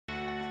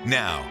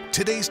Now,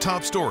 today's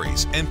top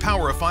stories and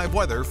Power of 5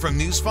 weather from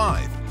News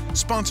 5.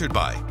 Sponsored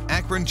by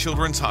Akron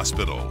Children's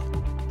Hospital.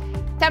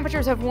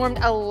 Temperatures have warmed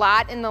a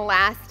lot in the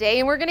last day,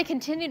 and we're going to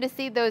continue to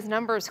see those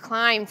numbers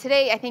climb.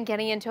 Today, I think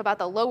getting into about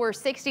the lower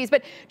 60s,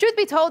 but truth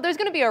be told, there's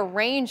going to be a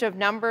range of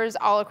numbers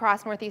all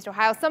across Northeast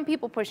Ohio. Some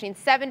people pushing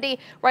 70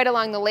 right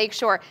along the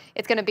lakeshore.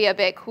 It's going to be a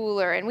bit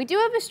cooler, and we do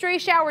have a stray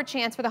shower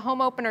chance for the home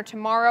opener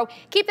tomorrow.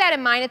 Keep that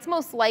in mind. It's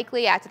most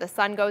likely after the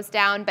sun goes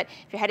down, but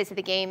if you're headed to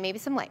the game, maybe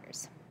some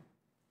layers.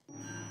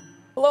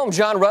 Hello, I'm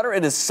John Rutter.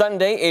 It is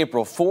Sunday,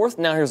 April 4th.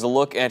 Now here's a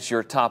look at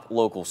your top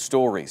local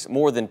stories.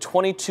 More than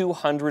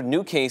 2,200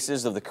 new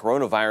cases of the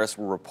coronavirus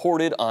were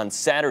reported on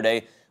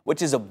Saturday,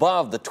 which is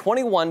above the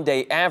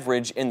 21-day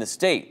average in the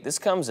state. This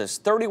comes as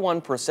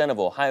 31% of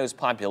Ohio's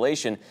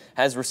population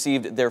has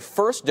received their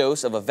first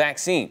dose of a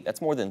vaccine.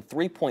 That's more than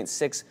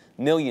 3.6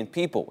 million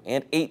people,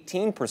 and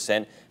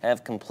 18%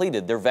 have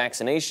completed their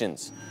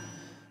vaccinations.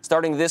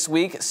 Starting this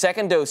week,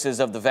 second doses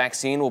of the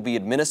vaccine will be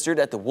administered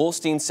at the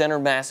Wolstein Center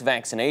mass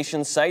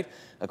vaccination site.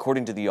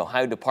 According to the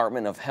Ohio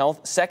Department of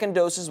Health, second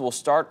doses will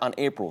start on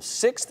April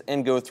 6th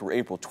and go through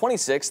April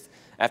 26th.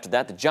 After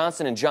that, the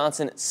Johnson &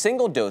 Johnson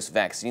single-dose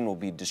vaccine will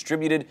be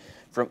distributed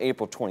from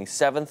April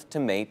 27th to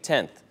May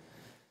 10th.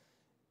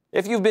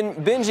 If you've been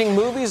binging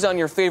movies on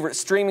your favorite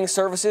streaming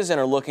services and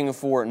are looking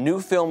for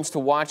new films to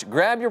watch,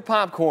 grab your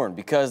popcorn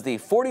because the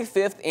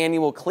 45th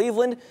Annual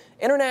Cleveland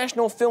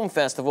International Film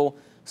Festival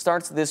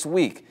starts this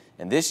week.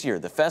 And this year,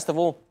 the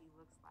festival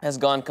has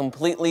gone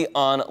completely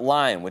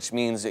online, which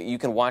means that you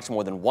can watch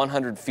more than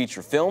 100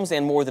 feature films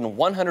and more than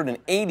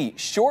 180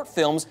 short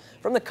films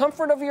from the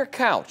comfort of your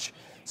couch.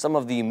 Some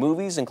of the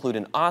movies include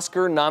an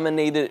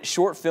Oscar-nominated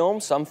short film,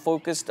 some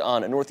focused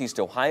on Northeast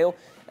Ohio,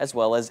 as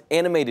well as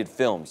animated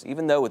films.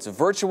 Even though it's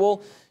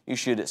virtual, you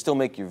should still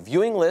make your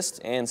viewing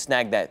list and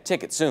snag that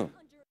ticket soon.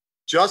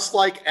 Just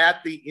like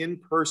at the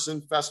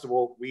in-person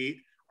festival, we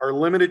are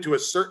limited to a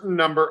certain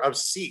number of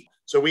seats.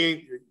 So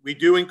we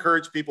do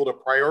encourage people to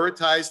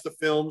prioritize the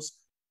films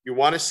you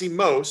want to see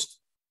most.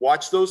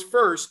 Watch those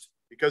first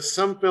because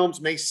some films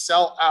may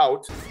sell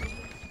out.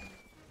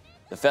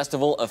 The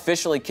festival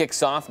officially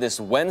kicks off this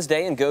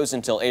Wednesday and goes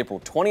until April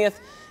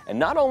 20th. And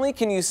not only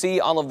can you see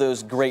all of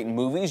those great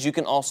movies, you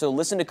can also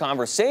listen to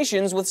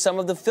conversations with some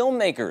of the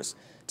filmmakers.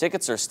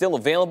 Tickets are still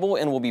available,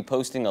 and we'll be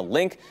posting a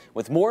link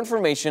with more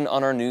information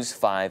on our News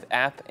 5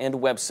 app and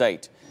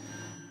website.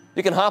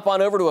 You can hop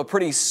on over to a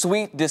pretty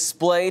sweet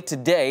display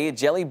today.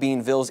 Jelly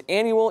Beanville's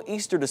annual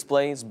Easter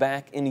display is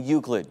back in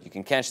Euclid. You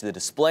can catch the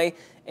display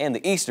and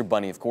the Easter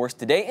Bunny, of course,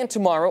 today and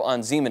tomorrow on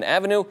Zeman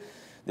Avenue.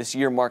 This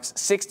year marks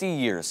 60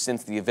 years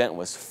since the event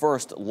was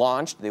first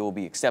launched. They will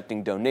be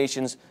accepting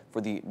donations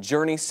for the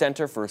Journey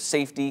Center for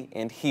Safety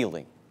and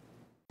Healing.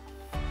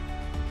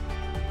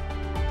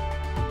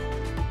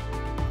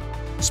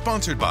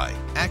 Sponsored by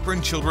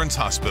Akron Children's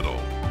Hospital.